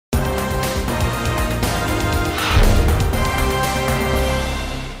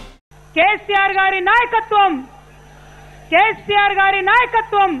కేసీఆర్ గారి నాయకత్వం, కేసీఆర్ గారి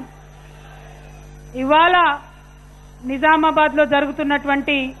నాయకత్వం ఇవాళ నిజామాబాద్ లో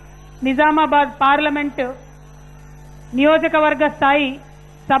జరుగుతున్నటువంటి నిజామాబాద్ పార్లమెంట్ నియోజకవర్గ స్థాయి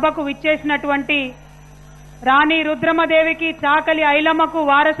సభకు విచ్చేసినటువంటి రాణి రుద్రమదేవికి, చాకలి ఐలమ్మకు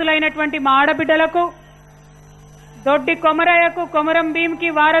వారసులైనటువంటి మా ఆడబిడ్డలకు, దొడ్డి కొమరయ్యకు, కొమరం భీంకి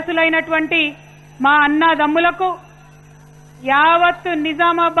వారసులైనటువంటి మా అన్నదమ్ములకు, యావత్తు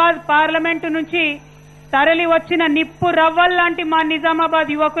నిజామాబాద్ పార్లమెంటు నుంచి తరలి వచ్చిన నిప్పు రవ్వల్లాంటి మా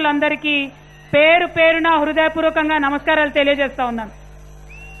నిజామాబాద్ యువకులందరికీ పేరు పేరున హృదయపూర్వకంగా నమస్కారాలు తెలియజేస్తా ఉన్నాను.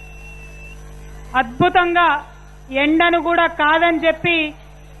 అద్భుతంగా ఎండను కూడా కాదని చెప్పి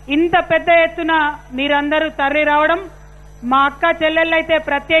ఇంత పెద్ద ఎత్తున మీరందరూ తరలి రావడం, మా అక్క చెల్లెళ్ళైతే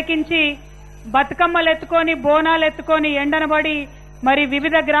ప్రత్యేకించి బతుకమ్మలు ఎత్తుకొని, బోనాలు ఎత్తుకొని ఎండనబడి మరి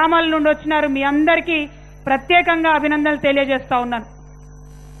వివిధ గ్రామాల నుండి వచ్చినారు. మీ అందరికీ ప్రత్యేకంగా అభినందనలు తెలియజేస్తా ఉన్నాను.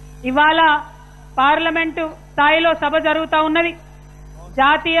 ఇవాళ పార్లమెంటు స్థాయిలో సభ జరుగుతా ఉన్నది.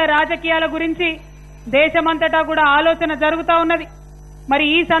 జాతీయ రాజకీయాల గురించి దేశమంతటా కూడా ఆలోచన జరుగుతా ఉన్నది. మరి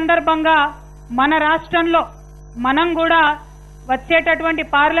ఈ సందర్భంగా మన రాష్ట్రంలో మనం కూడా వచ్చేటటువంటి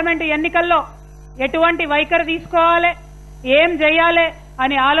పార్లమెంటు ఎన్నికల్లో ఎటువంటి వైఖరి తీసుకోవాలి, ఏం చేయాలి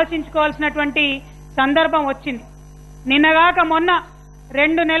అని ఆలోచించుకోవాల్సినటువంటి సందర్భం వచ్చింది. నిన్నగాక మొన్న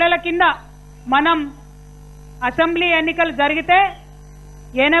 2 నెలల కింద మనం అసెంబ్లీ ఎన్నికలు జరిగితే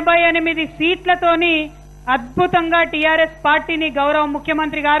 88 సీట్లతోని అద్భుతంగా టీఆర్ఎస్ పార్టీని, గౌరవ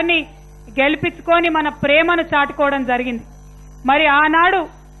ముఖ్యమంత్రి గారిని గెలిపించుకొని మన ప్రేమను చాటుకోవడం జరిగింది. మరి ఆనాడు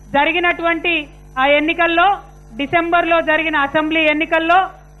జరిగినటువంటి ఆ ఎన్నికల్లో, డిసెంబర్లో జరిగిన అసెంబ్లీ ఎన్నికల్లో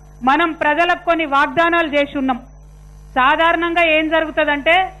మనం ప్రజలకు కొన్ని వాగ్దానాలు చేసి ఉన్నాం. సాధారణంగా ఏం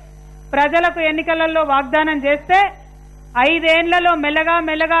జరుగుతుందంటే, ప్రజలకు ఎన్నికలలో వాగ్దానం చేస్తే 5 ఏళ్లలో మెల్లగా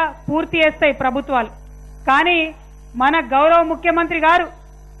మెల్లగా పూర్తి చేస్తాయి ప్రభుత్వాలు. కానీ మన గౌరవ ముఖ్యమంత్రి గారు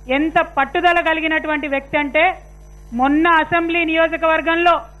ఎంత పట్టుదల కలిగినటువంటి వ్యక్తి అంటే, మొన్న అసెంబ్లీ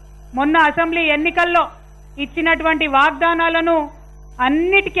నియోజకవర్గంలో, మొన్న అసెంబ్లీ ఎన్నికల్లో ఇచ్చినటువంటి వాగ్దానాలను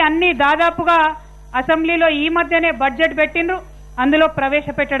అన్నిటికీ అన్ని దాదాపుగా అసెంబ్లీలో ఈ మధ్యనే బడ్జెట్ పెట్టిండ్రు, అందులో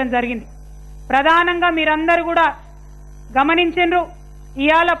ప్రవేశపెట్టడం జరిగింది. ప్రధానంగా మీరందరూ కూడా గమనించిండ్రు,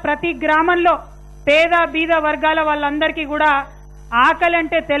 ఇవాళ ప్రతి గ్రామంలో పేద బీద వర్గాల వాళ్ళందరికీ కూడా ఆకలి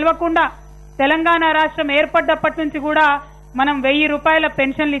అంటే తెలియకుండా తెలంగాణ రాష్ట్రం ఏర్పడ్డప్పటి నుంచి కూడా మనం 1000 రూపాయల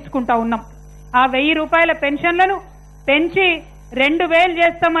పెన్షన్లు ఇచ్చుకుంటా ఉన్నాం. ఆ 1000 రూపాయల పెన్షన్లను పెంచి 2000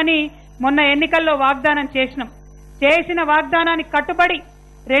 చేస్తామని మొన్న ఎన్నికల్లో వాగ్దానం చేసినాం. చేసిన వాగ్దానానికి కట్టుబడి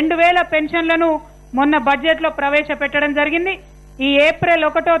 2000 పెన్షన్లను మొన్న బడ్జెట్లో ప్రవేశపెట్టడం జరిగింది. ఈ ఏప్రిల్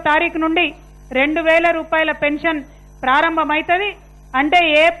 1వ తారీఖు నుండి 2000 రూపాయల పెన్షన్ ప్రారంభమైతది. అంటే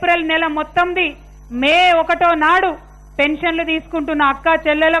ఏప్రిల్ నెల మొత్తంది మే 1వ నాడు పెన్షన్లు తీసుకుంటున్న అక్క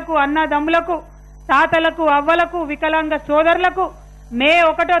చెల్లెలకు, అన్నదమ్ములకు, తాతలకు, అవ్వలకు, వికలాంగ సోదరులకు మే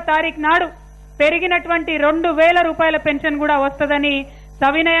 1వ తారీఖు నాడు పెరిగినటువంటి 2000 రూపాయల పెన్షన్ కూడా వస్తుందని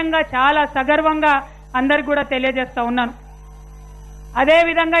సవినయంగా, చాలా సగర్వంగా అందరికి కూడా తెలియజేస్తా ఉన్నాను.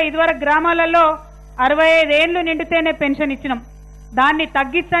 అదేవిధంగా ఇదివరకు గ్రామాలలో 65 ఏళ్లు నిండితేనే పెన్షన్ ఇచ్చినాం. దాన్ని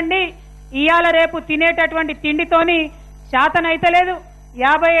తగ్గించండి, ఇయాల రేపు తినేటటువంటి తిండితోని శాతనైతలేదు,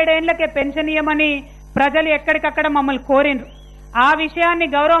 57 ఏళ్లకే పెన్షన్ ఇయ్యమని ప్రజలు ఎక్కడికక్కడ మమ్మల్ని కోరిండ్రు. ఆ విషయాన్ని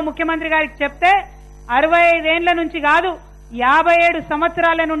గౌరవ ముఖ్యమంత్రి గారికి చెప్తే 65 ఏళ్ల నుంచి కాదు 57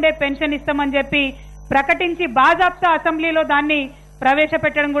 సంవత్సరాల నుండే పెన్షన్ ఇస్తామని చెప్పి ప్రకటించి బాజాప్తా అసెంబ్లీలో దాన్ని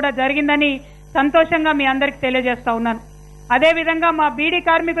ప్రవేశపెట్టడం కూడా జరిగిందని సంతోషంగా మీ అందరికి తెలియజేస్తా ఉన్నాను. అదేవిధంగా మా బీడీ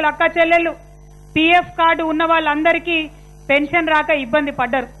కార్మికులు అక్క చెల్లెళ్ళు పీఎఫ్ కార్డు ఉన్న వాళ్ళందరికీ పెన్షన్ రాక ఇబ్బంది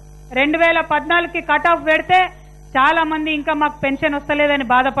పడ్డారు. 2014కి కట్ ఆఫ్ పెడితే చాలా మంది ఇంకా మాకు పెన్షన్ వస్తలేదని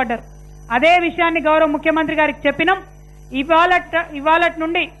బాధపడ్డారు. అదే విషయాన్ని గౌరవ ముఖ్యమంత్రి గారికి చెప్పినాం. ఇవాళ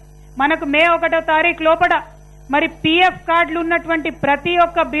నుండి మనకు మే 1వ తారీఖు లోపల మరి పీఎఫ్ కార్డులు ఉన్నటువంటి ప్రతి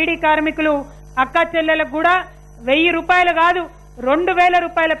ఒక్క బీడీ కార్మికులు అక్క చెల్లెలకు కూడా 1000 రూపాయలు కాదు 2000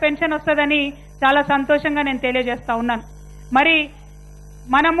 రూపాయల పెన్షన్ వస్తుందని చాలా సంతోషంగా నేను తెలియజేస్తా ఉన్నాను. మరి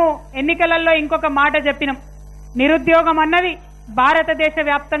మనము ఎన్నికలలో ఇంకొక మాట చెప్పినాం, నిరుద్యోగం అన్నది భారతదేశ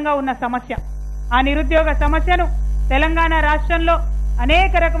వ్యాప్తంగా ఉన్న సమస్య. ఆ నిరుద్యోగ సమస్యను తెలంగాణ రాష్ట్రంలో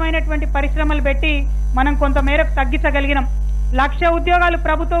అనేక రకమైనటువంటి పరిశ్రమలు పెట్టి మనం కొంత మేరకు తగ్గించగలిగినాం. 1,00,000 ఉద్యోగాలు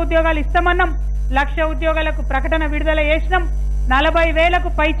ప్రభుత్వ ఉద్యోగాలు ఇస్తామన్నాం. 1,00,000 ఉద్యోగాలకు ప్రకటన విడుదల చేసినాం. 40,000కు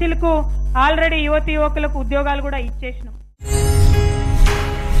పైచిలకు ఆల్రెడీ యువతీ యువకులకు ఉద్యోగాలు కూడా ఇచ్చేసినాం.